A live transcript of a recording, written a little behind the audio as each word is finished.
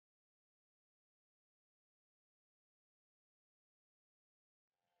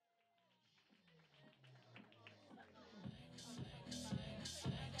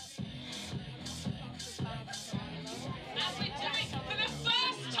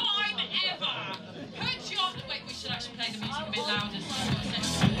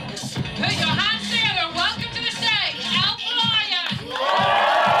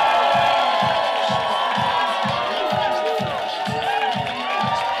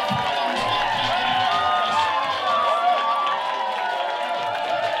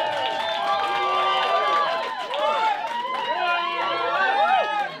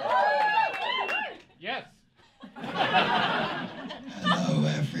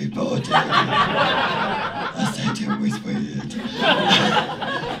everybody? I said it was weird.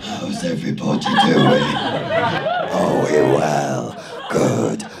 How's everybody doing? Oh, we well.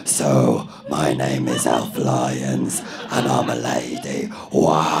 Good. So, my name is Elf Lyons, and I'm a lady.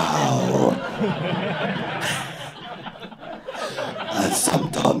 Wow. And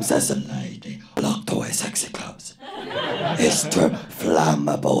sometimes as a lady, I like to wear sexy clothes. It's true,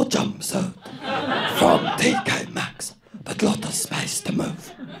 flammable jumpsuit from TK Maxx, but lot of space to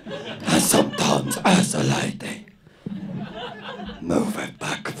move. And sometimes as a lady, move it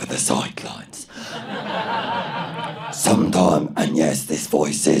back for the sidelines. Sometimes, and yes, this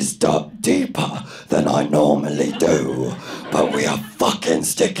voice is deeper than I normally do, but we are fucking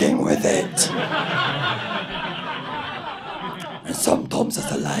sticking with it. And sometimes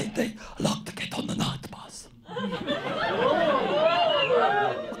as a lady, I like to get on the night bus.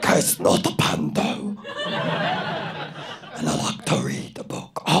 Okay, it's not a pando. And I like to read a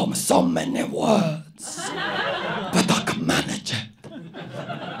book. Oh, so many words. But I can manage it.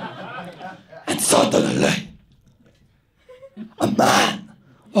 And suddenly, a man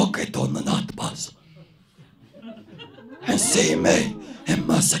will get on the night bus and see me in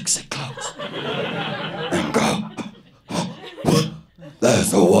my sexy clothes and go,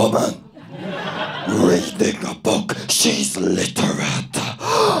 there's a woman reading a book. She's literate.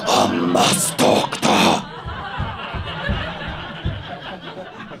 I must talk to her.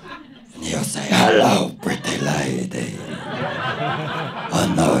 And he'll say, hello, pretty lady.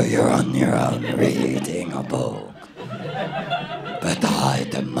 I know you're on your own reading a book, but I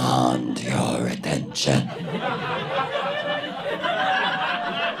demand your attention.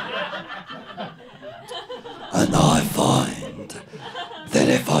 And I find that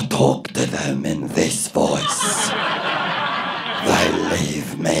if I talk to them in this voice, they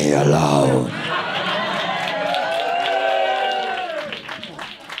leave me alone.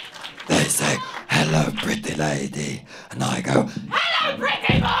 They say, hello, pretty lady. And I go, hello,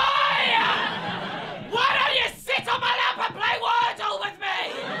 pretty boy! Why don't you sit on my lap and play Wordle with me?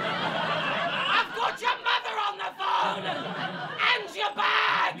 I've got your mother on the phone and your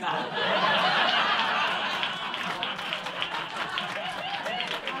bag.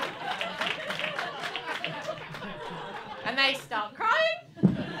 And they start crying,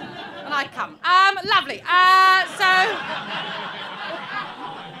 and I come. Lovely. So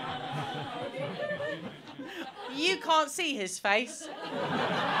you can't see his face.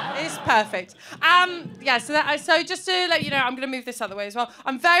 It's perfect. Yeah. So just to let you know, I'm going to move this other way as well.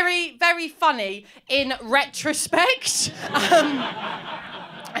 I'm very, very funny in retrospect.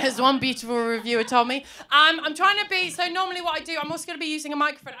 As one beautiful reviewer told me. I'm trying to be. So normally, what I do, I'm also going to be using a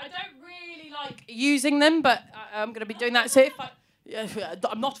microphone. I don't really like using them, but I'm going to be doing that. So if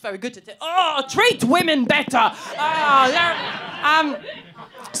I'm not very good at it. Oh, treat women better.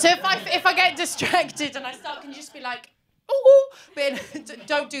 So if I get distracted and I start, can you just be like, ooh, but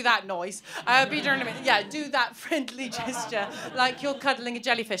don't do that noise. But you know what I mean? Yeah, do that friendly gesture like you're cuddling a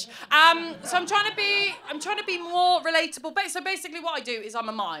jellyfish. So I'm trying to be more relatable. So basically, what I do is I'm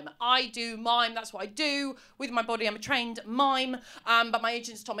a mime. I do mime. That's what I do with my body. I'm a trained mime. But my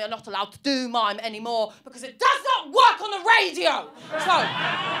agents told me I'm not allowed to do mime anymore because it does not work on the radio.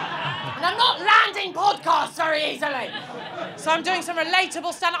 And I'm not landing podcasts very easily. So I'm doing some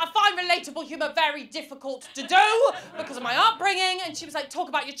relatable stand-up. I find relatable humour very difficult to do because of my upbringing. And she was like, talk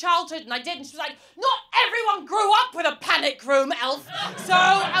about your childhood. And I did. And she was like, not everyone grew up with a panic room, Elf. So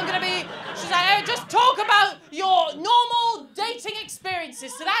I'm going to be, she's like, just talk about your normal dating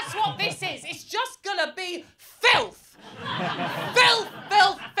experiences. So that's what this is. It's just going to be filth. Filth,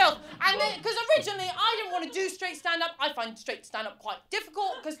 filth, filth. And then, because originally I didn't want to do straight stand-up. I find straight stand-up quite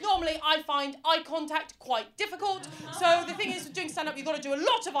difficult because normally I find eye contact quite difficult. So the thing is, with doing stand-up, you've got to do a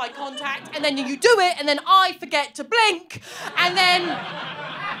lot of eye contact, and then you do it, and then I forget to blink, and then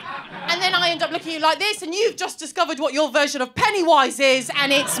I end up looking at you like this, and you've just discovered what your version of Pennywise is,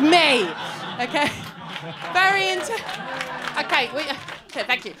 and it's me. Okay? Very okay,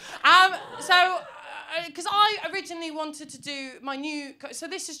 thank you. Because I originally wanted to do my new... So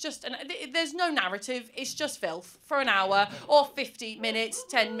this is just... there's no narrative. It's just filth for an hour or 50 minutes,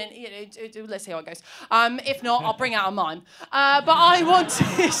 10 minutes. You know, let's see how it goes. If not, I'll bring out a mime. But I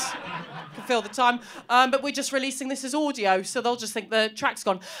wanted... I can feel the time. But we're just releasing this as audio, so they'll just think the track's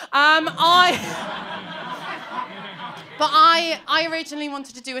gone. But I originally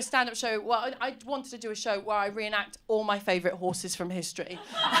wanted to do a stand-up show. Well, I wanted to do a show where I reenact all my favourite horses from history.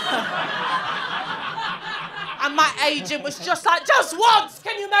 And my agent was just like, just once,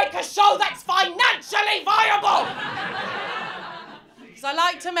 can you make a show that's financially viable? Because I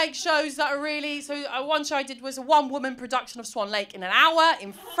like to make shows that are really... So one show I did was a one-woman production of Swan Lake in an hour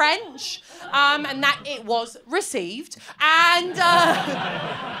in French, and that it was received. And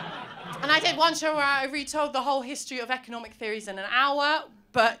I did one show where I retold the whole history of economic theories in an hour,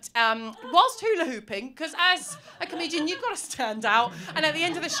 but whilst hula hooping, because as a comedian you've got to stand out, and at the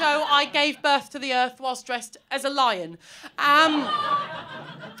end of the show I gave birth to the earth whilst dressed as a lion.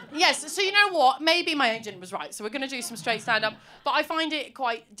 Yes, so you know what? Maybe my agent was right. So we're going to do some straight stand-up, but I find it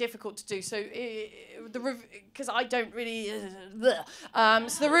quite difficult to do. So because I don't really.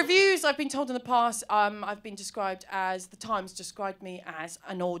 So the reviews I've been told in the past, I've been described as the Times described me as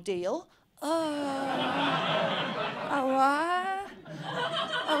an ordeal. Oh,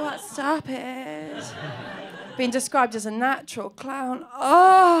 what? Stop it. Being described as a natural clown.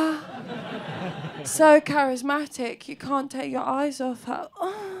 Oh, so charismatic. You can't take your eyes off her.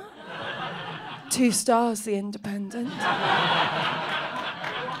 Oh. 2 stars, The Independent.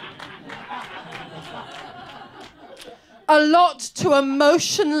 A lot to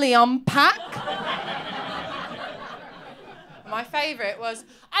emotionally unpack. My favourite was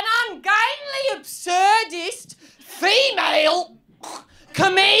an ungainly, absurdist, female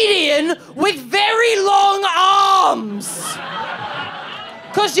comedian with very long arms.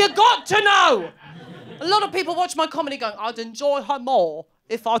 Because you got to know. A lot of people watch my comedy going, I'd enjoy her more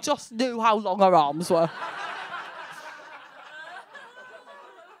if I just knew how long her arms were.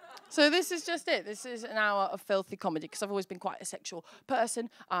 So this is just it. This is an hour of filthy comedy because I've always been quite a sexual person.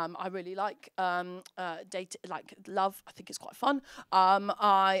 I really like love. I think it's quite fun.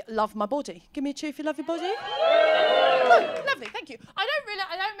 I love my body. Give me a cheer if you love your body. Oh, lovely, thank you. I don't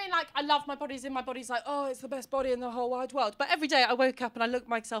mean like I love my body as in my body's like, oh, it's the best body in the whole wide world. But every day I wake up and I look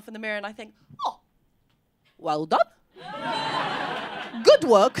myself in the mirror and I think, oh, well done. Good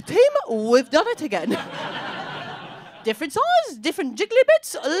work, team. We've done it again. Different size, different jiggly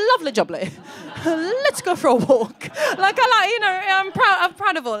bits, lovely jubbly. Let's go for a walk. I'm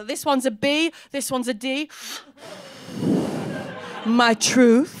proud of all. This one's a B, this one's a D. My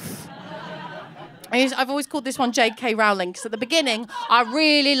truth. I've always called this one J.K. Rowling, because at the beginning, I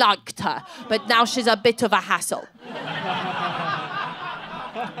really liked her, but now she's a bit of a hassle.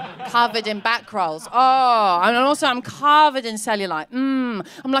 Covered in back rolls. Oh, and also I'm covered in cellulite.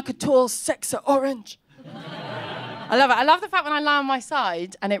 I'm like a tall, sexy orange. I love it. I love the fact when I lie on my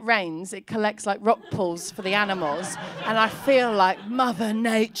side and it rains, it collects like rock pools for the animals, and I feel like Mother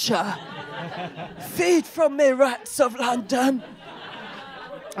Nature. Feed from me, rats of London.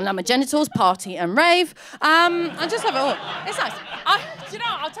 I love my genitals, party and rave. I just love it all. It's nice. Do you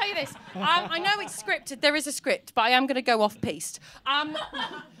know what? I'll tell you this. I know it's scripted. There is a script, but I am going to go off-piste.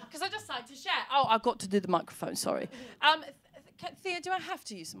 Because I just like to share. Oh, I've got to do the microphone, sorry. Thea, do I have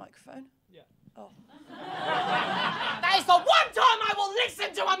to use the microphone? Yeah. Oh. That is the one time I will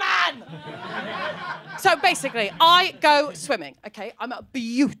listen to a man! So basically, I go swimming, okay? I'm a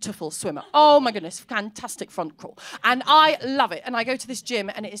beautiful swimmer. Oh my goodness, fantastic front crawl. And I love it. And I go to this gym,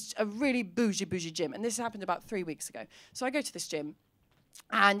 and it's a really bougie gym. And this happened about 3 weeks ago. So I go to this gym,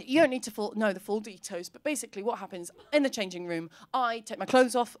 and you don't need to know the full details, but basically what happens in the changing room, I take my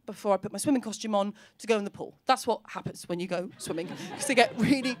clothes off before I put my swimming costume on to go in the pool. That's what happens when you go swimming, because they get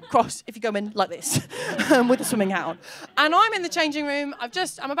really cross if you go in like this with the swimming hat on. And I'm in the changing room.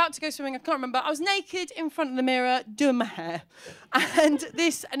 I'm about to go swimming. I can't remember. I was naked in front of the mirror doing my hair, and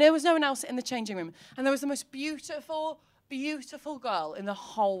there was no one else in the changing room, and there was the most beautiful girl in the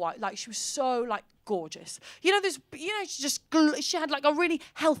whole world. Like, she was so like gorgeous. She had like a really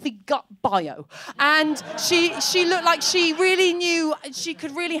healthy gut bio, and she looked like she really knew she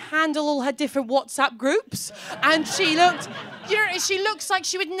could really handle all her different WhatsApp groups, and she looks like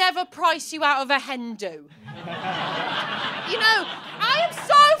she would never price you out of a hen do. I am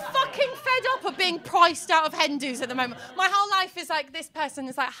so fucking fed up of being priced out of hen do's at the moment. My whole life is like, this person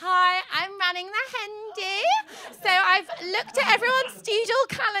is like, hi, I'm running the hen do. So I've looked at everyone's studio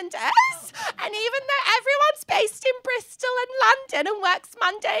calendars, and even though everyone's based in Bristol and London and works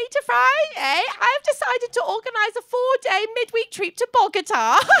Monday to Friday, I've decided to organise a 4-day midweek trip to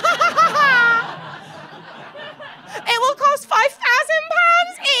Bogota. It will cost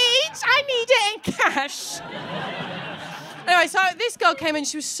 £5,000 each. I need it in cash. Anyway, so this girl came in.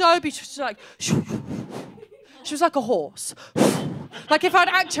 She was so beautiful. She was like a horse. Like if I'd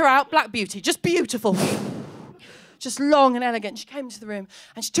act her out, Black Beauty, just beautiful. Just long and elegant. She came into the room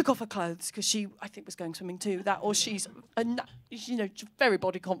and she took off her clothes because she, I think, was going swimming too. That, or she's, very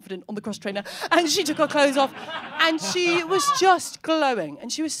body confident on the cross trainer. And she took her clothes off and she was just glowing.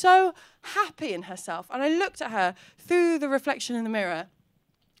 And she was so happy in herself. And I looked at her through the reflection in the mirror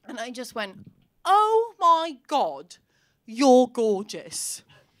and I just went, oh my God, you're gorgeous.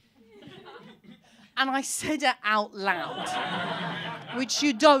 And I said it out loud, which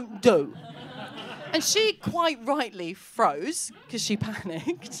you don't do. And she quite rightly froze, because she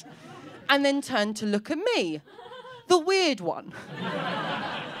panicked, and then turned to look at me, the weird one.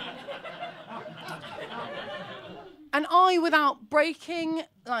 And I, without breaking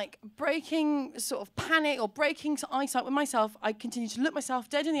sort of panic or breaking eyesight with myself, I continued to look myself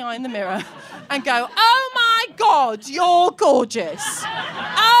dead in the eye in the mirror and go, oh my God, you're gorgeous.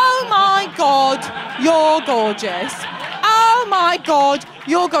 Oh my God, you're gorgeous. Oh my God,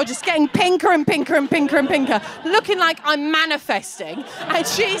 you're gorgeous. Getting pinker and pinker and pinker and pinker, looking like I'm manifesting. And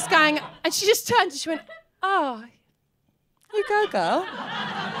she's going, and she just turned and she went, oh, you go, girl.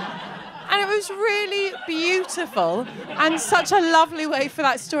 And it was really beautiful and such a lovely way for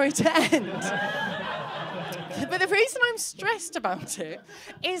that story to end. But the reason I'm stressed about it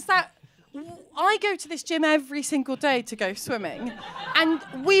is that I go to this gym every single day to go swimming, and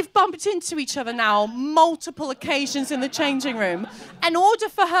we've bumped into each other now multiple occasions in the changing room. In order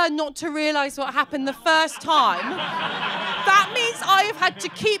for her not to realise what happened the first time, that means I have had to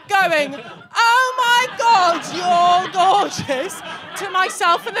keep going, oh my God, you're gorgeous, to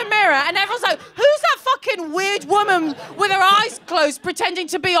myself in the mirror. And everyone's like, who's that fucking weird woman with her eyes closed pretending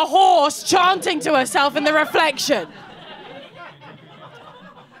to be a horse chanting to herself in the reflection?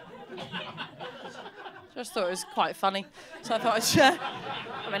 Just thought it was quite funny, so I thought I'd share.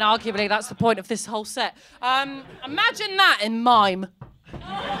 I mean, arguably, that's the point of this whole set. Imagine that in mime.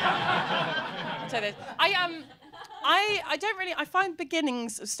 I'll tell you this. I don't really, I find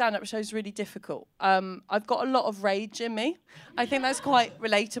beginnings of stand-up shows really difficult. I've got a lot of rage in me. I think that's quite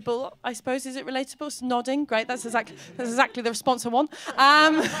relatable, I suppose. Is it relatable? It's nodding. Great, that's exactly the response I want.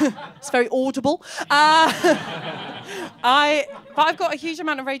 It's very audible. But I've got a huge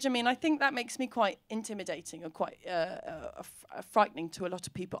amount of rage in me, and I think that makes me quite intimidating and quite frightening to a lot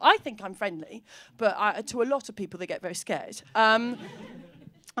of people. I think I'm friendly, but to a lot of people, they get very scared.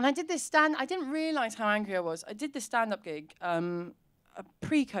 And I did this I didn't realise how angry I was. I did this stand-up gig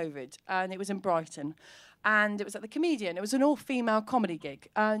pre-COVID, and it was in Brighton. And it was at the Comedian. It was an all-female comedy gig.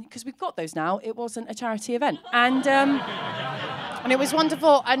 Because we've got those now, it wasn't a charity event. And it was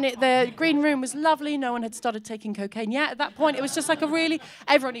wonderful. And the green room was lovely. No one had started taking cocaine yet at that point. It was just like everyone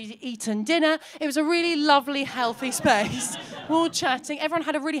had eaten dinner. It was a really lovely, healthy space. We're all chatting. Everyone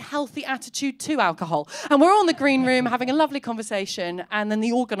had a really healthy attitude to alcohol. And we're all in the green room having a lovely conversation. And then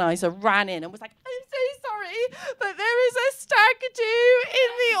the organiser ran in and was like, I'm so sorry, but there is a stag do in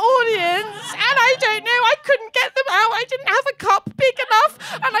the audience. And I don't know, I couldn't get them out. I didn't have a cup big enough.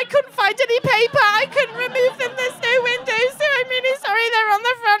 And I couldn't find any paper. I couldn't remove them. There's no windows. So I'm really sorry, they're on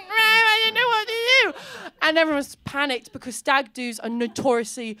the front row. I don't know what to do. And everyone's panicked because stag do's are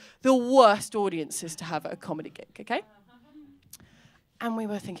notoriously the worst audiences to have at a comedy gig, okay? And we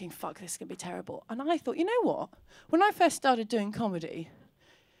were thinking, fuck, this is going to be terrible. And I thought, you know what? When I first started doing comedy,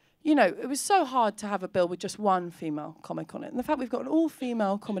 you know, it was so hard to have a bill with just one female comic on it. And the fact we've got an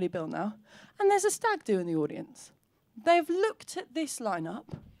all-female comedy bill now, and there's a stag do in the audience. They've looked at this lineup,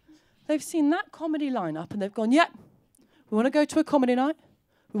 they've seen that comedy lineup, and they've gone, yep, we want to go to a comedy night.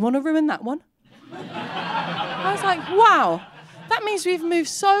 We want to ruin that one. I was like, wow, that means we've moved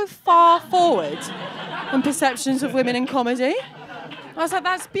so far forward on perceptions of women in comedy. I was like,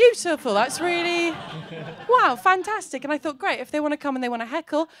 that's beautiful. That's really, wow, fantastic. And I thought, great, if they want to come and they want to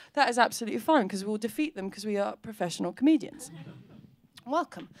heckle, that is absolutely fine, because we'll defeat them because we are professional comedians.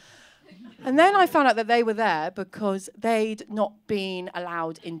 Welcome. And then I found out that they were there because they'd not been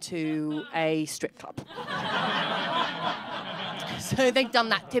allowed into a strip club. So they'd done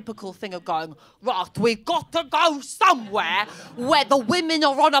that typical thing of going, right, we've got to go somewhere where the women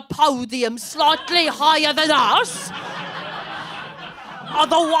are on a podium slightly higher than us.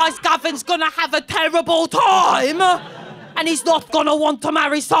 Otherwise, Gavin's going to have a terrible time and he's not going to want to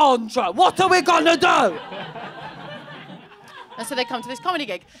marry Sandra. What are we going to do? And so they come to this comedy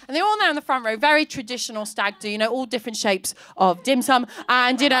gig. And they're all there in the front row, very traditional stag do, you know, all different shapes of dim sum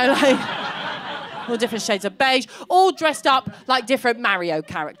and, you know, like... all different shades of beige, all dressed up like different Mario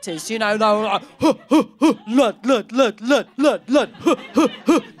characters, you know, they're like, look,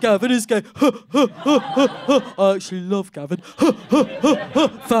 Gavin is gay, I actually love Gavin,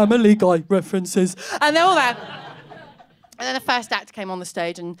 Family Guy references, and they're all there. And then the first act came on the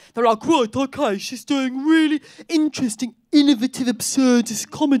stage and they're like, right, okay, she's doing really interesting, innovative,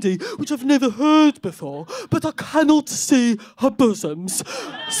 absurdist comedy, which I've never heard before, but I cannot see her bosoms.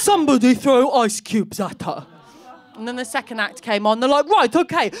 Somebody throw ice cubes at her. And then the second act came on. They're like, right,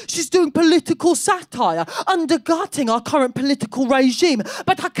 okay, she's doing political satire, undergutting our current political regime,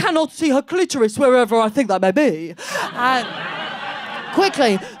 but I cannot see her clitoris wherever I think that may be. And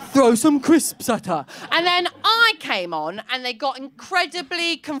quickly, throw some crisps at her. And then I came on and they got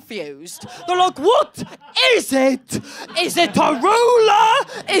incredibly confused. They're like, what is it? Is it a ruler?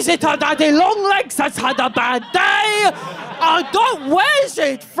 Is it a daddy long legs that's had a bad day? I don't, where's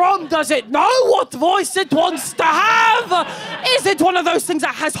it from? Does it know what voice it wants to have? Is it one of those things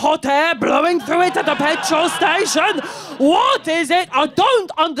that has hot air blowing through it at the petrol station? What is it? I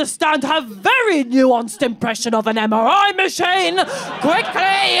don't understand her very nuanced impression of an MRI machine.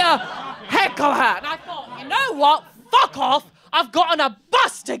 Quickly, heckle her. And I thought, you know what? Fuck off. I've got on a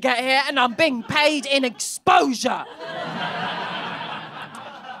bus to get here and I'm being paid in exposure.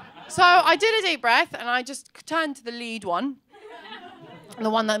 So I did a deep breath and I just turned to the lead one, the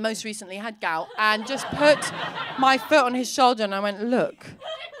one that most recently had gout, and just put my foot on his shoulder and I went, look,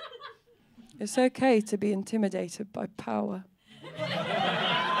 it's okay to be intimidated by power.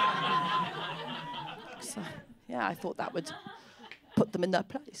 So, yeah, I thought that would put them in their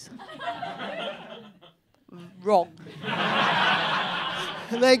place. Wrong.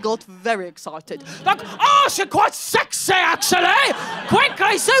 They got very excited. Like, oh, she's quite sexy, actually.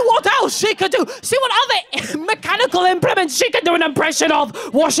 Quickly, see what else she could do. See what other mechanical implements she can do an impression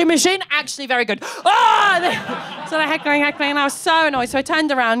of. Washing machine, actually very good. Oh! So they're heckling, and I was so annoyed. So I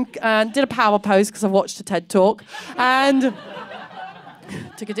turned around and did a power pose because I watched a TED Talk. And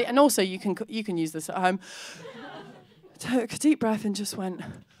took a deep, and also you can use this at home. Took a deep breath and just went,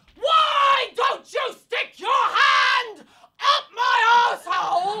 why don't you stick your hand up my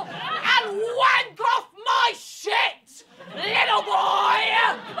arsehole and wank off my shit, little boy?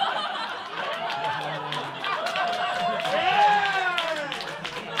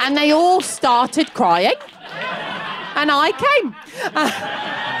 And they all started crying, and I came.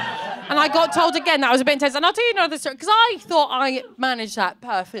 And I got told again that was a bit intense. And I'll tell you another story, because I thought I managed that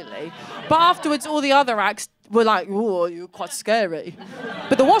perfectly. But afterwards, all the other acts were like, oh, you're quite scary.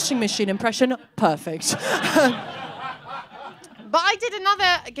 But the washing machine impression, perfect. But I did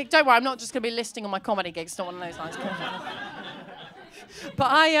another gig. Don't worry, I'm not just going to be listing all my comedy gigs. It's not one of those lines. But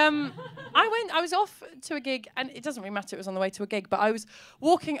I was off to a gig, and it doesn't really matter, it was on the way to a gig, but I was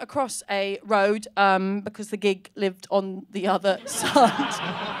walking across a road because the gig lived on the other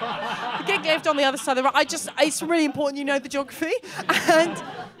side. The gig lived on the other side of the road. It's really important you know the geography.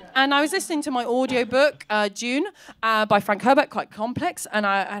 And I was listening to my audiobook, June, by Frank Herbert, quite complex, and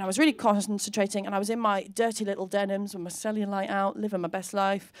I was really concentrating, and I was in my dirty little denims with my cellulite out, living my best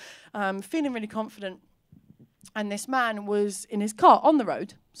life, feeling really confident. And this man was in his car on the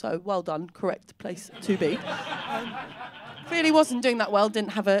road, so well done, correct place to be. Clearly wasn't doing that well,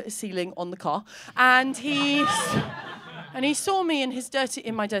 didn't have a ceiling on the car, and he saw me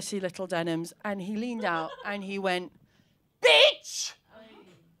in my dirty little denims, and he leaned out and he went, "Bitch!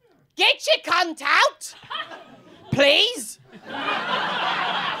 Get your cunt out, please."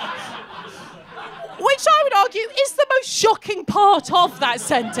 Which I would argue is the most shocking part of that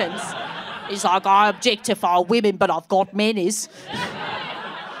sentence. He's like, I objectify women, but I've got minis.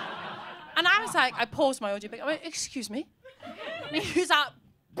 And I was like, I paused my audiobook. I went, excuse me? And he was like,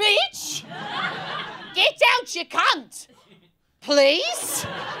 bitch, get out your cunt, please.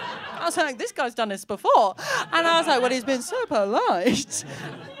 I was like, this guy's done this before. And I was like, well, he's been so polite.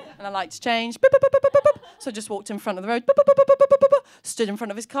 And I like to change. So I just walked in front of the road, stood in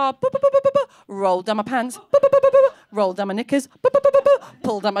front of his car, rolled down my pants, rolled down my knickers,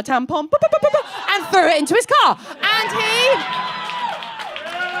 pulled out my tampon, and threw it into his car.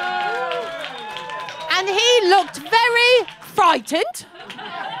 And he looked very frightened.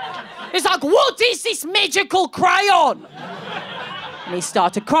 He's like, what is this magical crayon? And he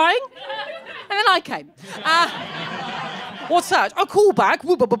started crying, and then I came. What's that? A callback.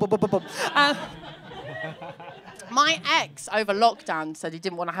 My ex, over lockdown, said he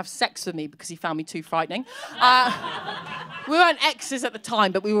didn't want to have sex with me because he found me too frightening. We weren't exes at the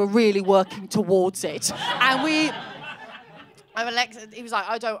time, but we were really working towards it. And he was like,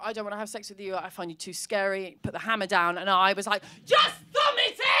 I don't want to have sex with you. I find you too scary. Put the hammer down. And I was like, just thumb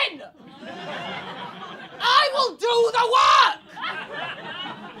it in! I will do the work!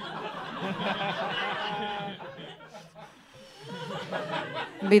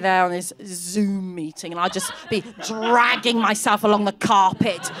 Be there on this Zoom meeting, and I'd just be dragging myself along the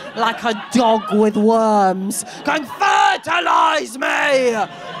carpet like a dog with worms, going, fertilise me!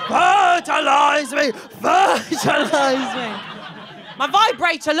 Fertilise me! Fertilise me! My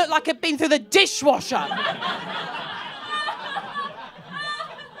vibrator looked like it'd been through the dishwasher.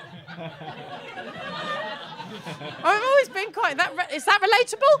 I've always been quite is that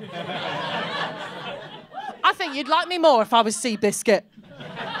relatable? I think you'd like me more if I was Seabiscuit.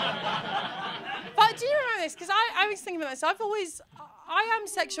 But do you remember this? Because I was thinking about this. I am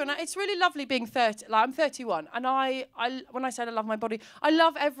sexual, and it's really lovely being 30. Like, I'm 31, and when I said I love my body, I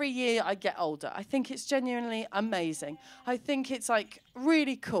love every year I get older. I think it's genuinely amazing. I think it's like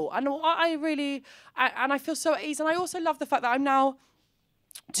really cool, and I feel so at ease. And I also love the fact that I'm now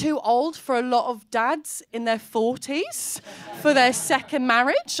too old for a lot of dads in their 40s for their second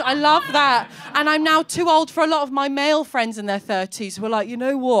marriage. I love that. And I'm now too old for a lot of my male friends in their 30s who are like, you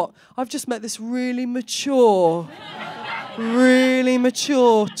know what? I've just met this really mature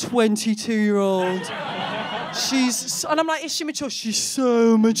 22-year-old. And I'm like, is she mature? She's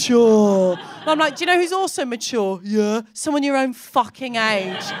so mature. And I'm like, do you know who's also mature? Yeah, someone your own fucking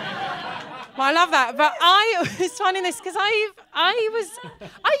age. Well, I love that, but I was finding this because you know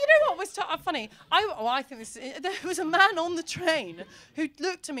what was funny? I think there was a man on the train who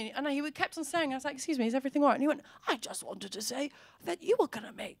looked at me and he kept on saying, I was like, excuse me, is everything all right? And he went, I just wanted to say that you were going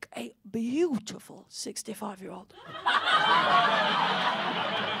to make a beautiful 65-year-old. I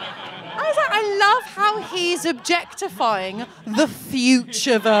was like, I love how he's objectifying the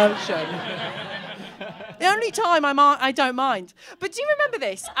future version. The only time I don't mind. But do you remember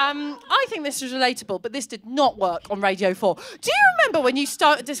this? I think this was relatable, but this did not work on Radio 4. Do you remember when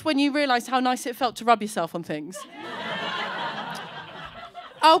you realised how nice it felt to rub yourself on things?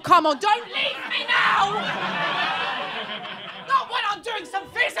 Oh, come on, don't leave me now! Not when I'm doing some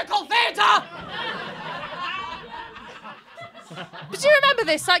physical theatre! But do you remember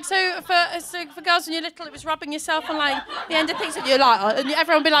this? Like, so for girls when you're little, it was rubbing yourself on like the end of things that you like, and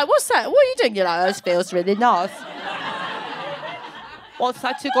everyone would be like, "What's that? What are you doing?" You're like, "Oh, this feels really nice." What's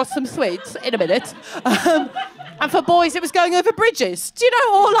that? You got some sweets in a minute. And for boys, it was going over bridges. Do you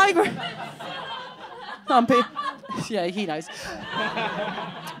know, or like, yeah, he knows.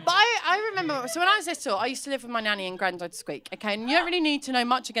 But I remember, so when I was little, I used to live with my nanny and granddad Squeak, okay? And you don't really need to know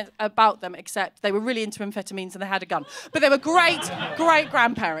much about them, except they were really into amphetamines and they had a gun. But they were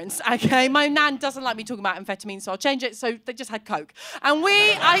great-grandparents, okay? My nan doesn't like me talking about amphetamines, so I'll change it. So they just had coke. And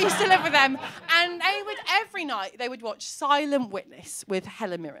I used to live with them, and every night, they would watch Silent Witness with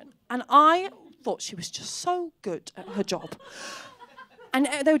Helen Mirren. And I thought she was just so good at her job. And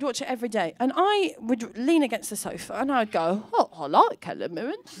they would watch it every day. And I would lean against the sofa and I'd go, oh, I like Helen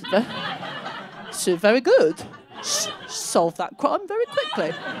Mirren. She's very good. Solved that crime very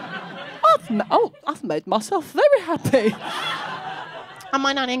quickly. I've made myself very happy. And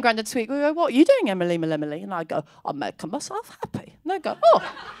my nanny and granddad Sweet would go, what are you doing, Emily Malemily? And I'd go, I'm making myself happy. And they'd go, oh,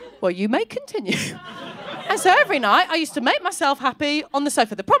 well, you may continue. And so every night, I used to make myself happy on the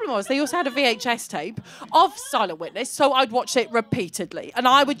sofa. The problem was they also had a VHS tape of Silent Witness, so I'd watch it repeatedly. And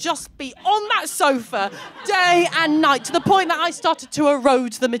I would just be on that sofa day and night to the point that I started to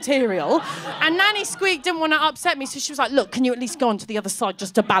erode the material. And Nanny Squeak didn't want to upset me, so she was like, look, can you at least go on to the other side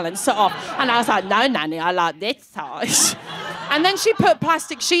just to balance it off? And I was like, no, Nanny, I like this side. And then she put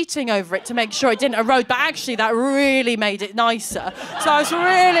plastic sheeting over it to make sure it didn't erode, but actually that really made it nicer. So I was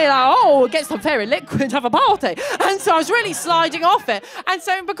really like, oh, get some fairy liquid, have a party. And so I was really sliding off it. And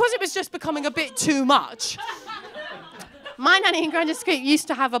so because it was just becoming a bit too much, my nanny and granddad Squeak used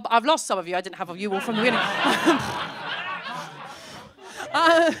to have I've lost some of you, I didn't have you all from the beginning.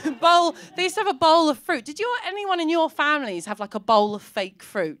 Bowl. They used to have a bowl of fruit. Did anyone in your families have like a bowl of fake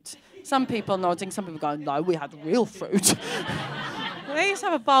fruit? Some people nodding, some people going, no, we had real fruit. They used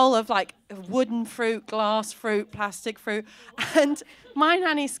to have a bowl of like wooden fruit, glass fruit, plastic fruit. And my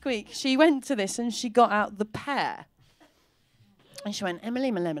nanny Squeak, she went to this and she got out the pear. And she went,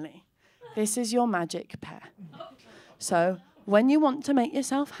 Emily Malemily, this is your magic pear. So when you want to make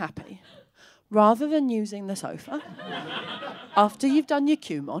yourself happy, rather than using the sofa, after you've done your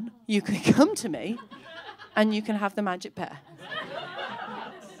Kumon, you can come to me and you can have the magic pear.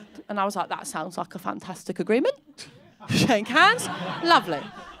 And I was like, that sounds like a fantastic agreement. Shake hands. Lovely.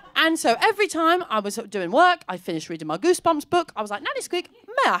 And so every time I was doing work, I finished reading my Goosebumps book. I was like, Nanny Squeak,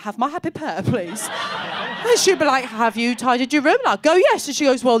 may I have my happy pear, please? And she'd be like, have you tidied your room? And I'd go, yes. And she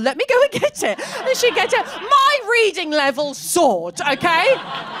goes, well, let me go and get it. And she'd get it. My reading level soared, okay?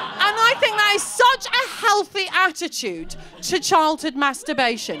 And I think that is such a healthy attitude to childhood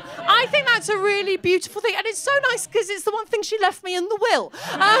masturbation. I think that's a really beautiful thing. And it's so nice because it's the one thing she left me in the will.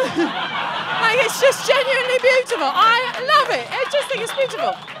 Like, it's just genuinely beautiful. I love it. I just think it's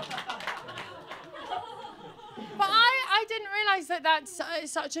beautiful. But I didn't realise that that's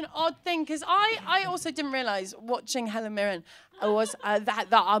such an odd thing, because I also didn't realise, watching Helen Mirren, was that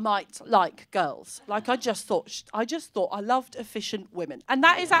I might like girls. Like I just thought I loved efficient women, and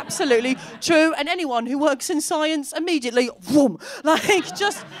that is absolutely true. And anyone who works in science immediately, vroom, like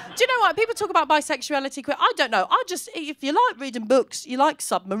just. Do you know what? People talk about bisexuality. I don't know. If you like reading books, you like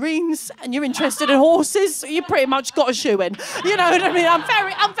submarines, and you're interested in horses, you pretty much got a shoe in. You know what I mean? I'm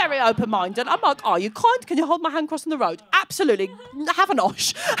very open-minded. I'm like, are you kind? Can you hold my hand crossing the road? Absolutely. Have a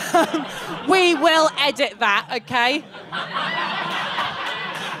nosh. We will edit that, okay?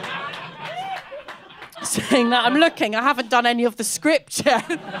 Saying that, I'm looking. I haven't done any of the script yet.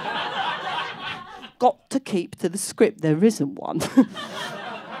 Got to keep to the script. There isn't one.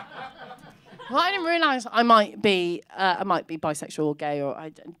 Well, I didn't realise I might be bisexual or gay, or I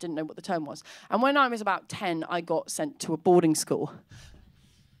didn't know what the term was. And when I was about 10, I got sent to a boarding school.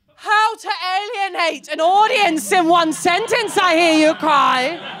 How to alienate an audience in one sentence, I hear you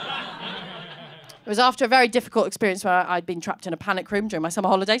cry. It was after a very difficult experience where I'd been trapped in a panic room during my summer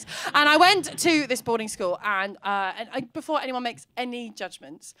holidays. And I went to this boarding school, and before anyone makes any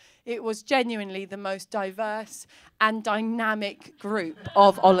judgments, it was genuinely the most diverse and dynamic group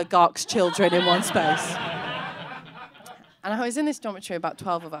of oligarchs' children in one space. And I was in this dormitory, about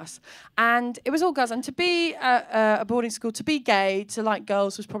 12 of us, and it was all girls. And to be a boarding school, to be gay, to like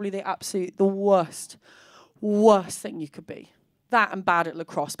girls was probably the worst thing you could be. That and bad at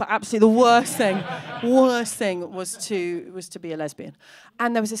lacrosse, but absolutely the worst thing was to be a lesbian.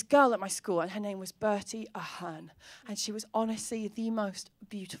 And there was this girl at my school, and her name was Bertie Ahern, and she was honestly the most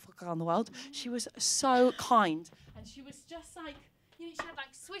beautiful girl in the world. She was so kind, and she was just like, you know, she had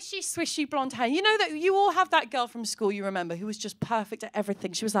like swishy blonde hair. You know that you all have that girl from school you remember who was just perfect at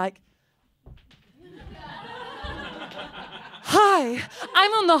everything. She was like, hi,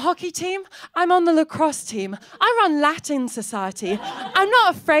 I'm on the hockey team, I'm on the lacrosse team, I run Latin Society. I'm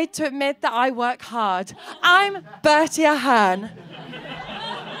not afraid to admit that I work hard. I'm Bertie Ahern.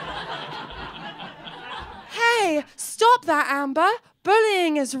 Hey, stop that, Amber.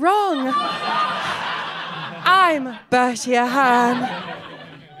 Bullying is wrong. I'm Bertie Ahern.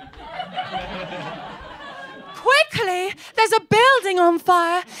 Quickly, there's a building on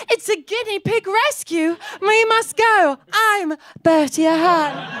fire. It's a guinea pig rescue. We must go. I'm Bertie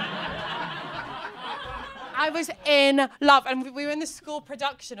Ahern. I was in love, and we were in the school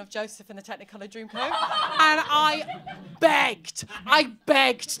production of Joseph and the Technicolor Dreamcoat, and I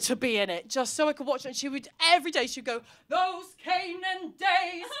begged to be in it, just so I could watch it. And she would, every day she'd go, those Canaan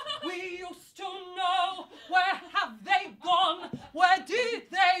days we used to know, where have they gone, where did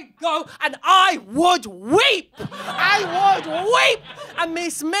they go? And I would weep, and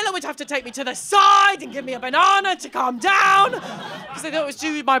Miss Miller would have to take me to the side and give me a banana to calm down, because they thought it was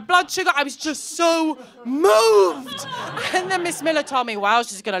due to my blood sugar. I was just so moved. And then Miss Miller told me, wow,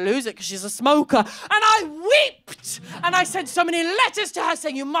 she's going to lose it because she's a smoker. And I wept. And I sent so many letters to her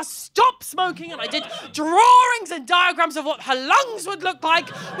saying, you must stop smoking. And I did drawings and diagrams of what her lungs would look like,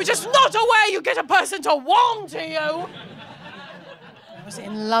 which is not a way you get a person to warm to you. I was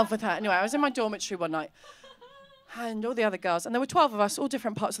in love with her. Anyway, I was in my dormitory one night, and all the other girls, and there were 12 of us, all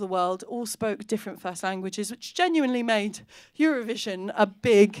different parts of the world, all spoke different first languages, which genuinely made Eurovision a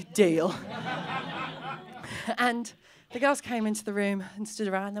big deal. And the girls came into the room and stood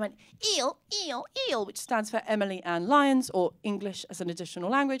around, and they went, eel, eel, eel, which stands for Emily Ann Lyons, or English as an additional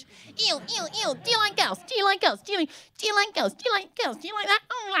language. Eel, eel, eel, do you like girls? Do you like girls? Do you like girls? Do you like girls? Do you like that?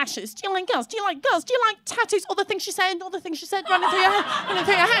 Eyelashes? Do you like girls? Do you like girls? Do you like tattoos? All the things she said, running through your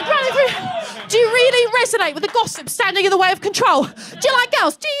head, Do you really resonate with the gossip standing in the way of control? Do you like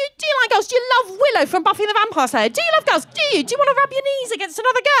girls? Do you like girls? Do you love Willow from Buffy the Vampire Slayer? Do you love girls? Do you want to rub your knees against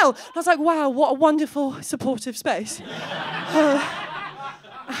another girl? And I was like, wow, what a wonderful, supportive space.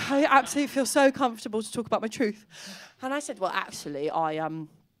 I absolutely feel so comfortable to talk about my truth. And I said, well, actually, I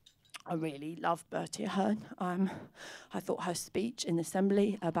really love Bertie Ahern. I thought her speech in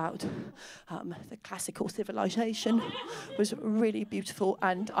assembly about the classical civilization was really beautiful,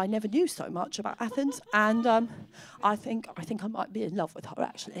 and I never knew so much about Athens. And I think I might be in love with her,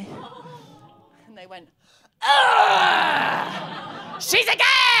 actually. And they went, ugh! She's a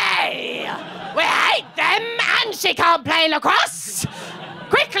gay! We hate them, and she can't play lacrosse!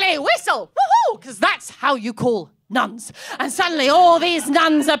 Quickly, whistle! Woohoo! Because that's how you call nuns. And suddenly all these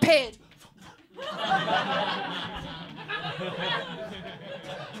nuns appeared.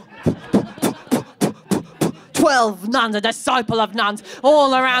 12 nuns, a disciple of nuns,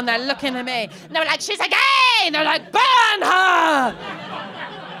 all around there looking at me. And they were like, she's a gay! And they were like, burn her!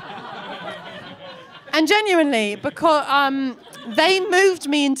 And genuinely, because they moved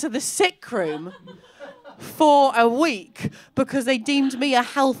me into the sick room for a week because they deemed me a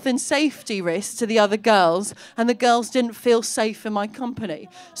health and safety risk to the other girls, and the girls didn't feel safe in my company.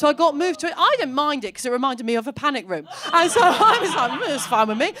 So I got moved to it. I didn't mind it because it reminded me of a panic room. And so I was like, it's fine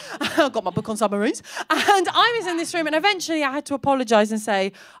with me. I got my book on submarines. And I was in this room, and eventually I had to apologise and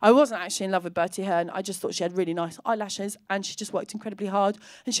say I wasn't actually in love with Bertie Hearn. I just thought she had really nice eyelashes, and she just worked incredibly hard,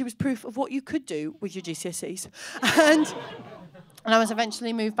 and she was proof of what you could do with your GCSEs. And I was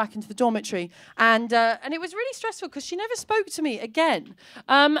eventually moved back into the dormitory. And it was really stressful because she never spoke to me again.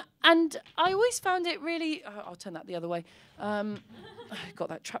 And I always found it really... I'll turn that the other way. I got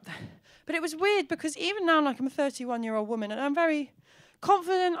that trap there. But it was weird because even now, like, I'm a 31-year-old woman, and I'm very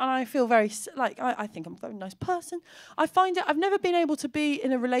confident, and I feel very... I think I'm a very nice person. I find it... I've never been able to be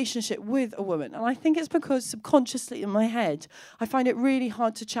in a relationship with a woman. And I think it's because subconsciously in my head, I find it really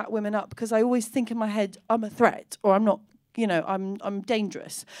hard to chat women up because I always think in my head, I'm a threat, or I'm not... You know, I'm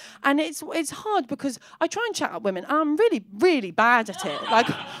dangerous. And it's hard because I try and chat up women, and I'm really, really bad at it. Like,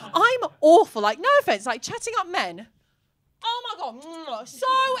 I'm awful. Like, no offense, like chatting up men. Oh my God, so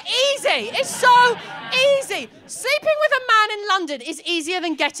easy. It's so easy. Sleeping with a man in London is easier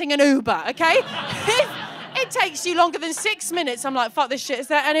than getting an Uber, okay? It takes you longer than 6 minutes. I'm like, fuck this shit. Is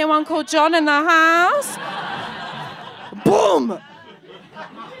there anyone called John in the house? Boom.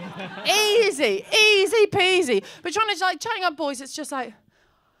 Easy, easy peasy. But trying to, like, chatting up boys, it's just like,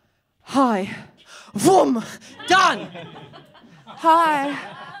 hi, vroom, done. Hi,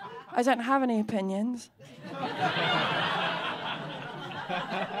 I don't have any opinions.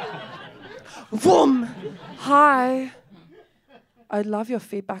 Vroom, hi, I love your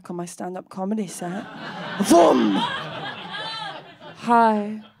feedback on my stand-up comedy set. Vroom,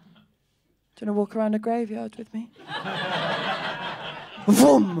 hi, do you want to walk around a graveyard with me?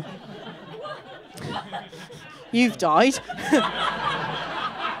 Vroom. You've died.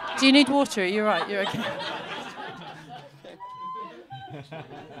 Do you need water? You're right, you're okay.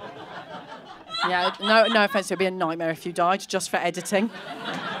 Yeah, no offence, it would be a nightmare if you died, just for editing.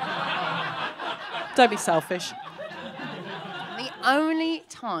 Don't be selfish. The only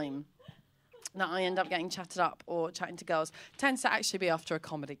time that I end up getting chatted up or chatting to girls tends to actually be after a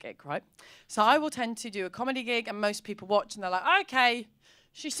comedy gig, right? So I will tend to do a comedy gig, and most people watch and they're like, okay,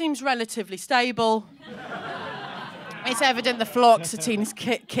 she seems relatively stable. It's evident the fluoxetine's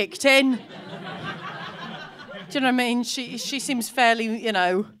kicked in. Do you know what I mean? She seems fairly, you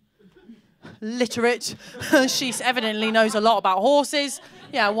know, literate. She evidently knows a lot about horses.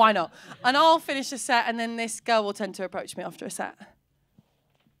 Yeah, why not? And I'll finish the set, and then this girl will tend to approach me after a set.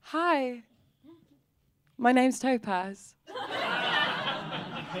 Hi. My name's Topaz.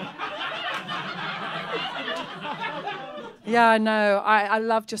 Yeah, I know. I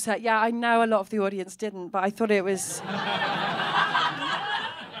loved your set. Yeah, I know a lot of the audience didn't, but I thought it was...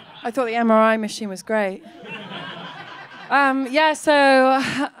 I thought the MRI machine was great. Yeah, so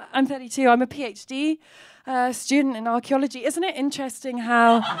I'm 32. I'm a PhD student in archaeology. Isn't it interesting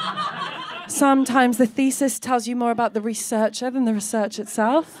how sometimes the thesis tells you more about the researcher than the research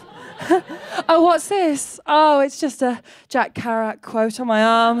itself? Oh, what's this? Oh, it's just a Jack Kerouac quote on my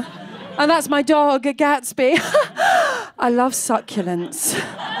arm. And that's my dog, a Gatsby. I love succulents.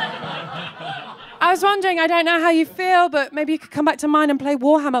 I was wondering, I don't know how you feel, but maybe you could come back to mine and play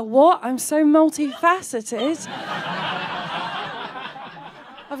Warhammer. What? I'm so multifaceted.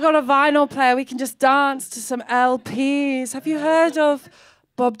 I've got a vinyl player. We can just dance to some LPs. Have you heard of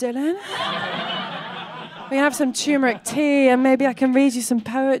Bob Dylan? We can have some turmeric tea, and maybe I can read you some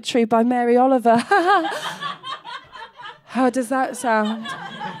poetry by Mary Oliver. How does that sound?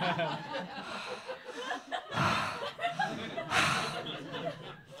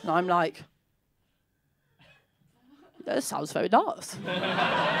 And I'm like, that sounds very nice.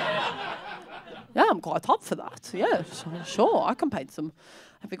 Yeah, I'm quite up for that. Yeah, sure, I can paint some.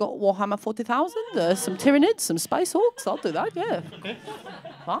 Have you got Warhammer 40,000? Some Tyranids, some Space Hawks? I'll do that, yeah.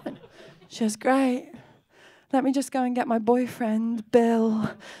 Fine. She was great. Let me just go and get my boyfriend,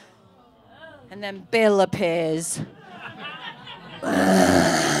 Bill. And then Bill appears. I'm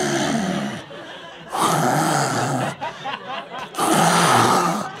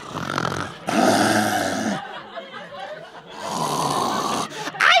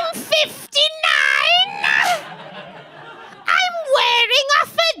 59. I'm wearing a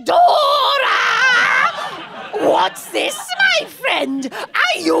fedora. What's this, my friend?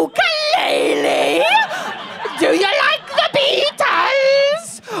 A ukulele? Do you like the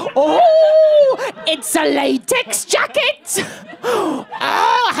Beatles? Oh, it's a latex jacket.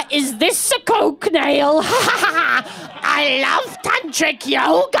 Oh, is this a coke nail? I love tantric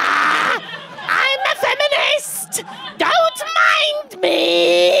yoga. I'm a feminist. Don't mind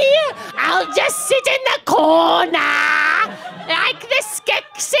me. I'll just sit in the corner like the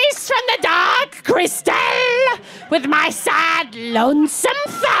Skeksis from the Dark Crystal with my sad, lonesome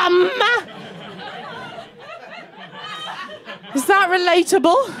thumb. Is that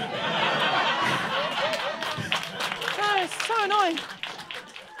relatable? Oh, it's so annoying.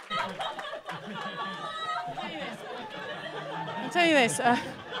 I'll tell you this.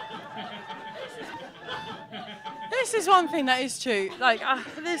 This is one thing that is true. Like,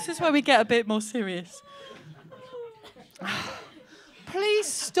 this is where we get a bit more serious. Please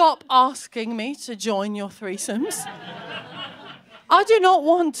stop asking me to join your threesomes. I do not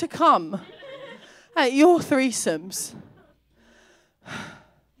want to come at your threesomes.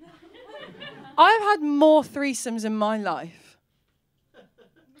 I've had more threesomes in my life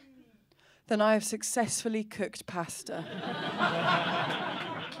than I have successfully cooked pasta.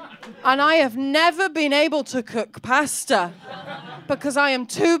 And I have never been able to cook pasta because I am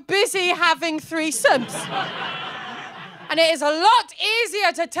too busy having threesomes. And it is a lot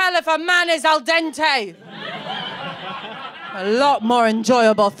easier to tell if a man is al dente. A lot more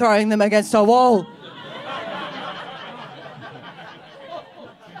enjoyable throwing them against a wall.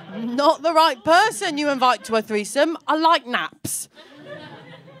 Not the right person you invite to a threesome. I like naps.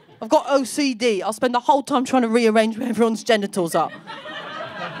 I've got OCD. I'll spend the whole time trying to rearrange where everyone's genitals are.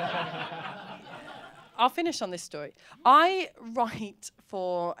 I'll finish on this story. I write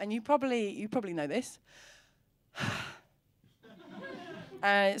for, and you probably know this.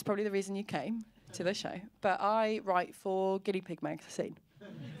 It's probably the reason you came to the show. But I write for Guinea Pig magazine.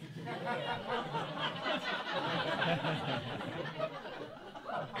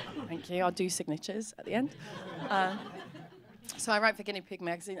 Thank you. I'll do signatures at the end. So I write for Guinea Pig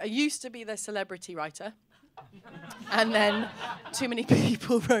magazine. I used to be the celebrity writer. And then too many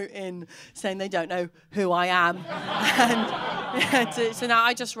people wrote in saying they don't know who I am. And so now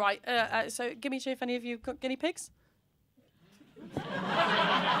I just write. So give me a cheer if any of you got guinea pigs.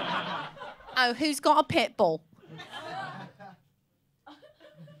 Oh, who's got a pit bull?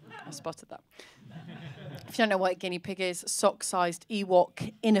 I spotted that. If you don't know what a guinea pig is, sock-sized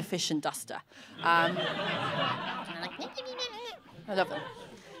Ewok inefficient duster. I love them.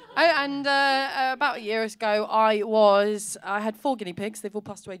 Oh, and about a year ago, I had 4 guinea pigs. They've all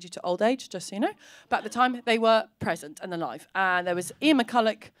passed away due to old age, just so you know. But at the time, they were present and alive. And there was Ian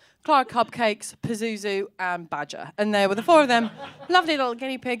McCulloch, Clara Cupcakes, Pazuzu, and Badger. And there were the 4 of them. Lovely little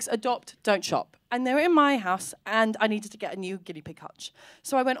guinea pigs. Adopt, don't shop. And they were in my house, and I needed to get a new guinea pig hutch.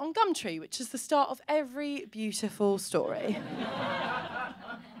 So I went on Gumtree, which is the start of every beautiful story.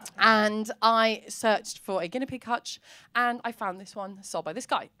 And I searched for a guinea pig hutch, and I found this one sold by this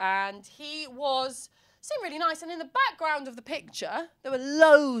guy. And he seemed really nice. And in the background of the picture, there were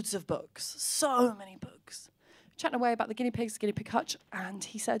loads of books, so many books. Chatting away about the guinea pigs, the guinea pig hutch, and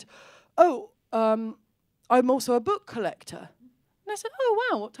he said, "Oh, I'm also a book collector." And I said, "Oh,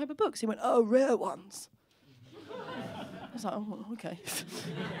 wow, what type of books?" He went, "Oh, rare ones." I was like, "Oh, okay."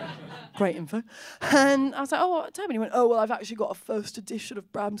 Great info. And I was like, "Oh, what type?" And he went, "Oh, well, I've actually got a first edition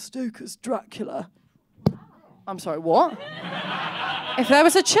of Bram Stoker's Dracula." I'm sorry, what? If there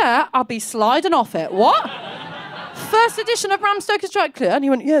was a chair, I'd be sliding off it. What? First edition of Bram Stoker's Dracula? And he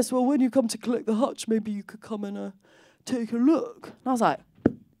went, "Yes, well, when you come to collect the hutch, maybe you could come and take a look." And I was like,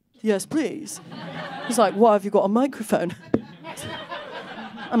 "Yes, please." He's like, "Why, have you got a microphone?"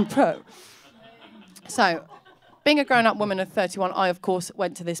 I'm pro. So, being a grown-up woman of 31, I, of course,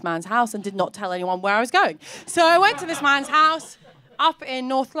 went to this man's house and did not tell anyone where I was going. So I went to this man's house up in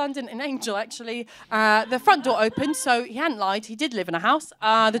North London, in Angel, actually. The front door opened, so he hadn't lied. He did live in a house.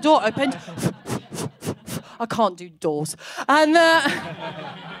 The door opened. I can't do doors. And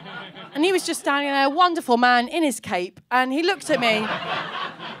he was just standing there, a wonderful man in his cape, and he looked at me.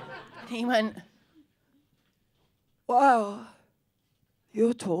 He went, "Wow,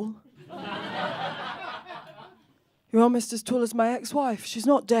 you're tall. You're almost as tall as my ex-wife. She's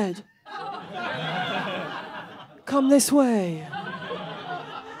not dead. Come this way."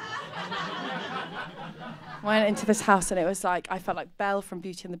 Went into this house and it was like, I felt like Belle from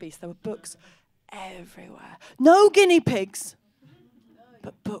Beauty and the Beast. There were books everywhere. No guinea pigs,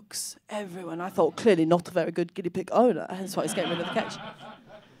 but books everywhere. And I thought, clearly not a very good guinea pig owner. That's why he's getting rid of the cage.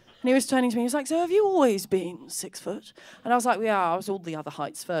 And he was turning to me, he was like, "So have you always been 6 foot?" And I was like, "Yeah, I was all the other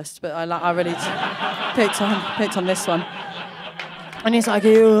heights first, but I really picked on this one." And he's like,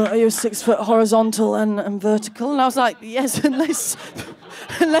 are you 6 foot horizontal and vertical?" And I was like, "Yes, unless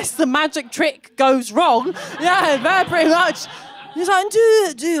the magic trick goes wrong." Yeah, very pretty much. He's like,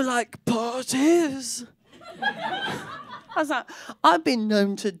 do you like parties?" I was like, "I've been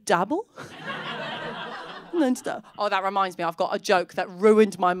known to dabble." And then oh, that reminds me, I've got a joke that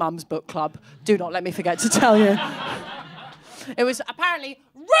ruined my mum's book club. Do not let me forget to tell you. It was apparently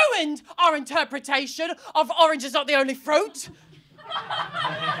ruined our interpretation of orange is not the only fruit.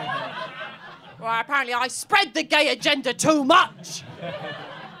 Well, apparently I spread the gay agenda too much.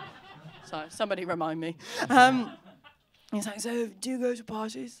 So somebody remind me. He's like, so do you go to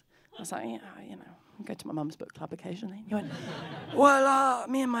parties? I was like, yeah, you know, I go to my mum's book club occasionally. He went, well,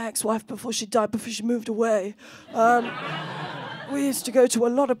 me and my ex-wife, before she died, before she moved away, we used to go to a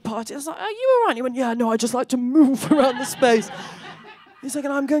lot of parties. I was like, are you all right? He went, yeah, no, I just like to move around the space. He's like,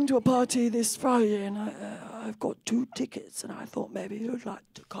 and I'm going to a party this Friday, and I've got 2 tickets, and I thought maybe you'd like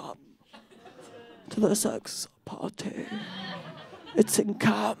to come to the sex party. It's in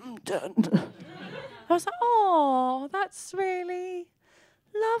Camden. I was like, oh, that's really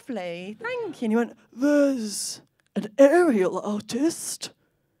lovely. Thank you. And he went, there's an aerial artist.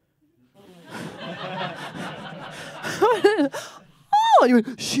 Oh, and he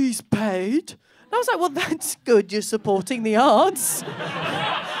went, she's paid. And I was like, well, that's good. You're supporting the arts.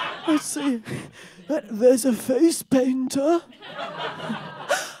 Let's see. There's a face painter.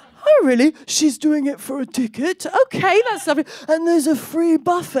 Oh, really? She's doing it for a ticket? Okay, that's lovely. And there's a free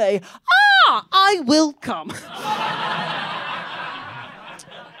buffet. Ah, I will come.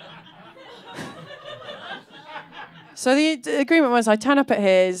 So the agreement was I'd turn up at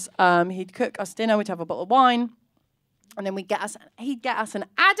his, he'd cook us dinner, we'd have a bottle of wine, and then he'd get us an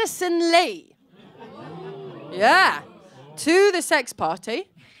Addison Lee. Yeah. To the sex party.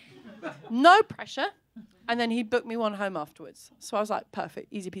 No pressure. And then he'd book me one home afterwards. So I was like, perfect,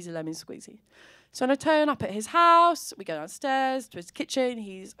 easy peasy lemon squeezy. So when I turn up at his house, we go downstairs to his kitchen,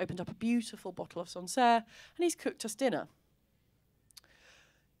 he's opened up a beautiful bottle of Sancerre, and he's cooked us dinner.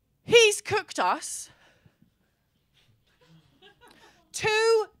 He's cooked us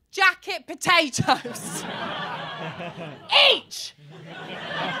 2 jacket potatoes. Each.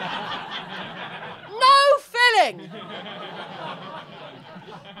 No filling.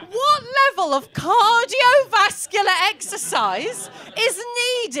 What level of cardiovascular exercise is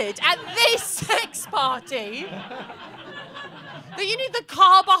needed at this sex party that you need the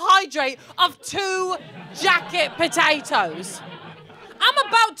carbohydrate of 2 jacket potatoes? I'm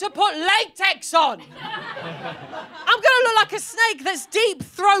about to put latex on. I'm going to look like a snake that's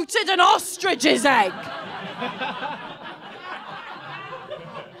deep-throated an ostrich's egg.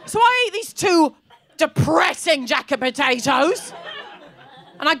 So I eat these 2 depressing jacket potatoes.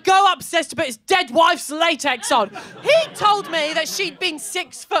 And I go upstairs to put his dead wife's latex on. He told me that she'd been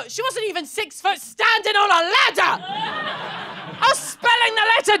 6 foot. She wasn't even 6 foot standing on a ladder. I was spelling the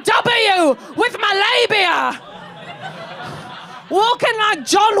letter W with my labia. Walking like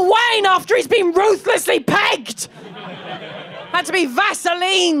John Wayne after he's been ruthlessly pegged. Had to be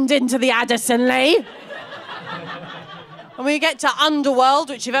Vaselined into the Addison Lee. And when you get to Underworld,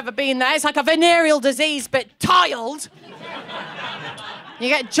 which you've ever been there, it's like a venereal disease but tiled. You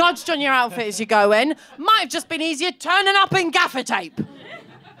get judged on your outfit as you go in. Might have just been easier turning up in gaffer tape.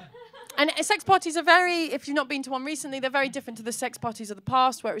 And sex parties are very, if you've not been to one recently, they're very different to the sex parties of the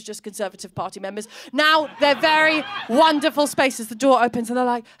past where it was just Conservative Party members. Now they're very wonderful spaces. The door opens and they're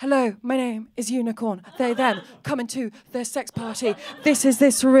like, hello, my name is Unicorn. They, them, coming to their sex party. This is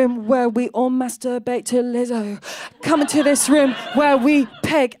this room where we all masturbate to Lizzo. Coming to this room where we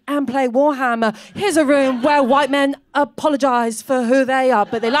peg and play Warhammer. Here's a room where white men apologise for who they are,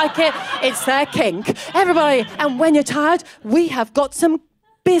 but they like it. It's their kink. Everybody, and when you're tired, we have got some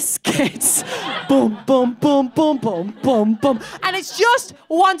biscuits. Boom, boom, boom, boom, boom, boom, boom. And it's just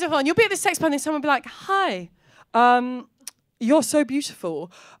wonderful. And you'll be at this sex party and someone will be like, hi, you're so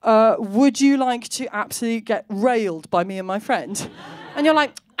beautiful. Would you like to absolutely get railed by me and my friend? And you're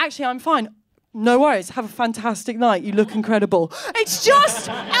like, actually, I'm fine. No worries. Have a fantastic night. You look incredible. It's just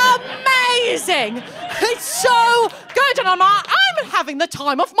amazing. It's so good. And I'm having the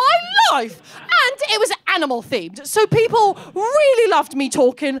time of my life. And it was animal themed. So people really loved me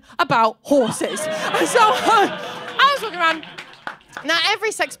talking about horses. And so I was walking around. Now,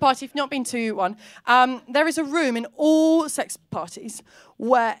 every sex party, if you've not been to one, there is a room in all sex parties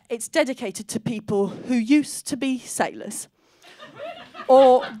where it's dedicated to people who used to be sailors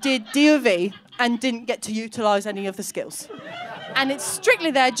or did DOV and didn't get to utilise any of the skills. And it's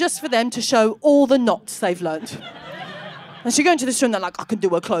strictly there just for them to show all the knots they've learned. And so you go into this room, they're like, I can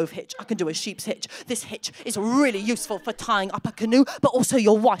do a clove hitch, I can do a sheep's hitch. This hitch is really useful for tying up a canoe, but also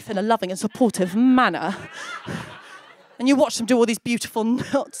your wife in a loving and supportive manner. And you watch them do all these beautiful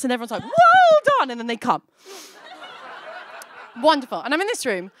knots, and everyone's like, well done, and then they come. Wonderful. And I'm in this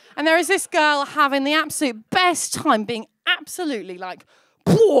room, and there is this girl having the absolute best time, being absolutely like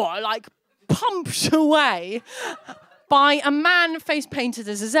pumped away by a man face painted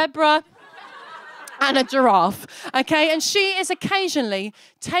as a zebra and a giraffe, okay? And she is occasionally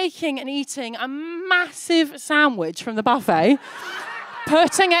taking and eating a massive sandwich from the buffet,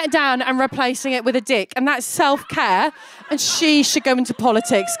 putting it down and replacing it with a dick. And that's self-care. And she should go into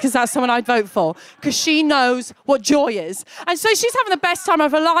politics because that's someone I'd vote for because she knows what joy is. And so she's having the best time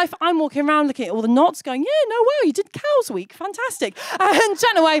of her life. I'm walking around looking at all the knots going, yeah, no way, you did Cows Week. Fantastic. And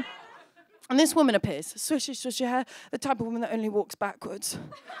chatting away. And this woman appears, swishy, swishy hair, the type of woman that only walks backwards.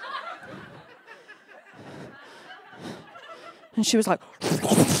 And she was like,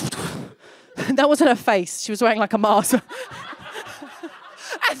 that wasn't her face. She was wearing like a mask.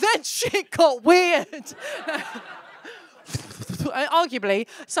 And then shit got weird. Arguably,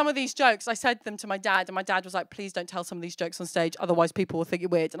 some of these jokes, I said them to my dad, and my dad was like, please don't tell some of these jokes on stage, otherwise people will think you're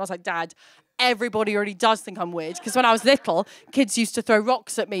weird. And I was like, Dad, everybody already does think I'm weird, because when I was little, kids used to throw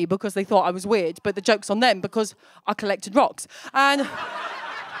rocks at me because they thought I was weird, but the joke's on them because I collected rocks. And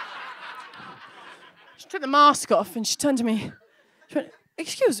she took the mask off, and she turned to me, she went,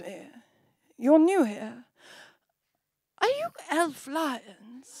 excuse me, you're new here. Are you Elf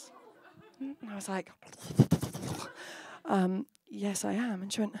Lyons? And I was like, yes, I am.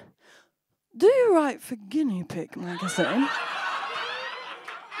 And she went, do you write for Guinea Pig magazine? I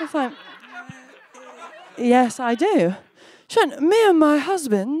was like, yes, I do. She went, me and my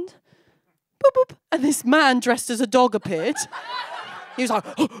husband, boop, boop. And this man dressed as a dog appeared. He was like,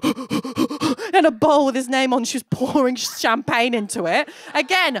 and a bowl with his name on. She was pouring champagne into it.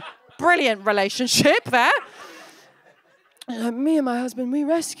 Again, brilliant relationship there. Like, me and my husband, we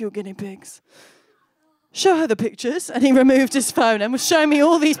rescue guinea pigs. Show her the pictures. And he removed his phone and was showing me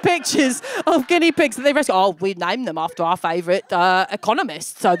all these pictures of guinea pigs that they rescue. Oh, we named them after our favourite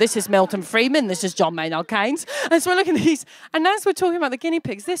economist. So this is Milton Friedman, this is John Maynard Keynes. And so we're looking at these, and as we're talking about the guinea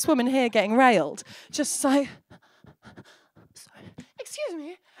pigs, this woman here getting railed, just like, sorry, excuse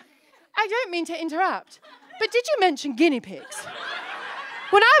me, I don't mean to interrupt, but did you mention guinea pigs?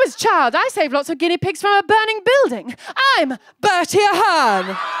 When I was a child, I saved lots of guinea pigs from a burning building. I'm Bertie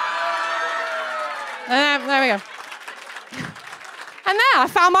Ahern. There we go. And there, I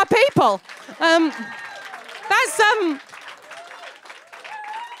found my people.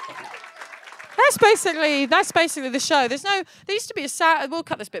 That's basically the show. There used to be a sad, we'll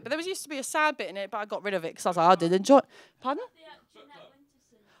cut this bit, but there used to be a sad bit in it, but I got rid of it because I was like, I did enjoy it. Pardon?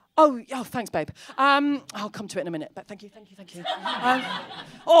 Oh, thanks, babe. I'll come to it in a minute, but thank you.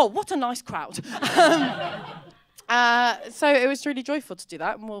 Oh, what a nice crowd. So it was really joyful to do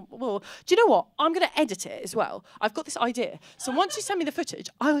that. And do you know what? I'm going to edit it as well. I've got this idea. So once you send me the footage,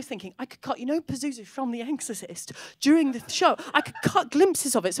 I was thinking I could cut, Pazuzu from The Exorcist during the show. I could cut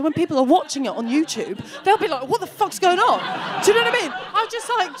glimpses of it. So when people are watching it on YouTube, they'll be like, what the fuck's going on? Do you know what I mean? I'm just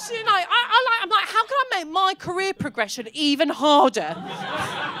like, I'm like, how can I make my career progression even harder?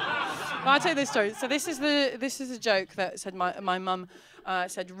 I'll tell you this story. So this is a joke that said my mum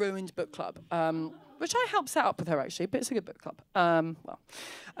said ruined book club. Which I helped set up with her, actually, but it's a good book club.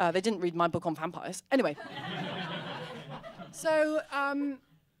 They didn't read my book on vampires. Anyway. So,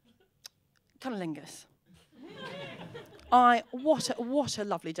 cunnilingus. What a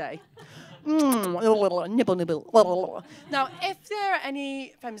lovely day. Nibble, nibble. Now, if there are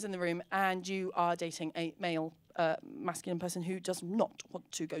any femmes in the room and you are dating a male, masculine person who does not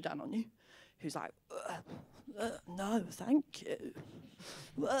want to go down on you, who's like, no, thank you.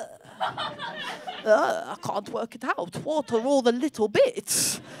 I can't work it out. What are all the little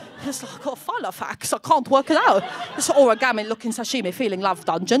bits? It's like a filofax. I can't work it out. This origami looking sashimi feeling love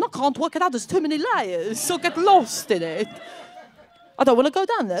dungeon. I can't work it out. There's too many layers. I'll get lost in it. I don't want to go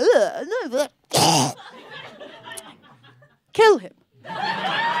down there. Kill him.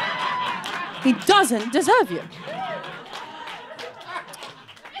 He doesn't deserve you.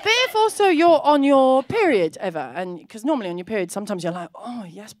 But if also you're on your period ever, and because normally on your period, sometimes you're like, oh,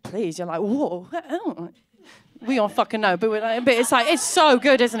 yes, please. You're like, whoa. We don't fucking know, but it's like, it's so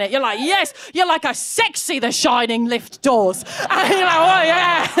good, isn't it? You're like, yes. You're like a sexy The Shining lift doors. And you're like, oh,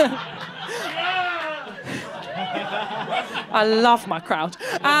 yeah. I love my crowd.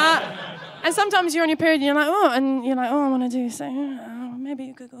 And sometimes you're on your period and you're like, I want to do so. Maybe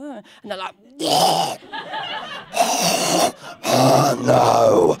you could go. And they're like, no.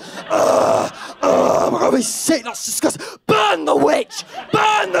 I'm going to be sick. That's disgusting. Burn the witch.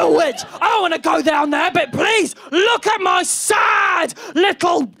 Burn the witch. I don't want to go down there, but please look at my sad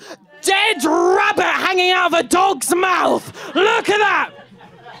little dead rabbit hanging out of a dog's mouth. Look at that.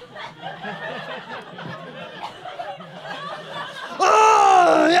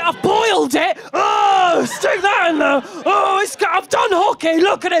 Oh, I've boiled it. Oh, oh, stick that in there. Oh, I've done hockey.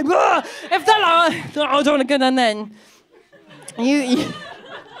 Look at him. If they're like, oh, I don't want to go down then.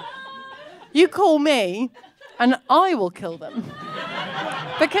 You call me, and I will kill them.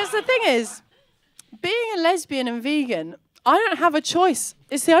 Because the thing is, being a lesbian and vegan, I don't have a choice.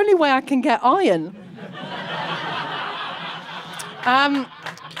 It's the only way I can get iron.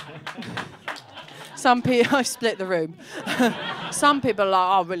 Some people, I split the room. Some people are like,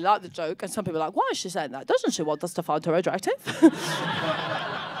 oh, I really like the joke. And some people are like, why is she saying that? Doesn't she want us to find her attractive?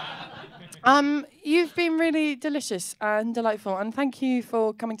 You've been really delicious and delightful. And thank you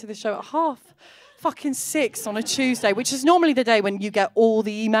for coming to the show at 6:30 on a Tuesday, which is normally the day when you get all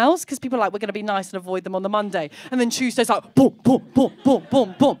the emails, because people are like, we're going to be nice and avoid them on the Monday. And then Tuesday's like, boom, boom, boom, boom,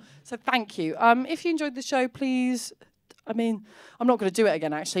 boom, boom. So thank you. If you enjoyed the show, please... I mean, I'm not going to do it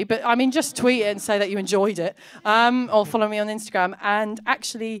again, actually, but I mean, just tweet it and say that you enjoyed it, or follow me on Instagram. And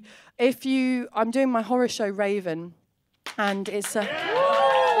actually, I'm doing my horror show, Raven, and it's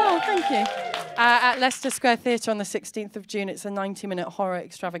oh, thank you. At Leicester Square Theatre on the 16th of June. It's a 90-minute horror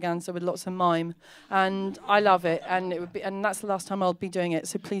extravaganza with lots of mime, and I love it. And that's the last time I'll be doing it.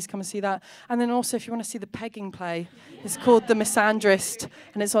 So please come and see that. And then also, if you want to see the pegging play, it's called The Misandrist,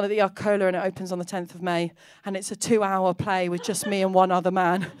 and it's on at the Arcola, and it opens on the 10th of May. And it's a 2-hour play with just me and one other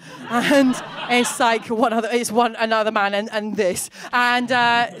man, and it's like another man and this.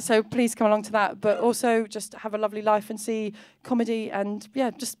 And so please come along to that. But also just have a lovely life and see comedy, and yeah,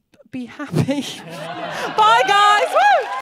 just be happy. Bye, guys. Woo!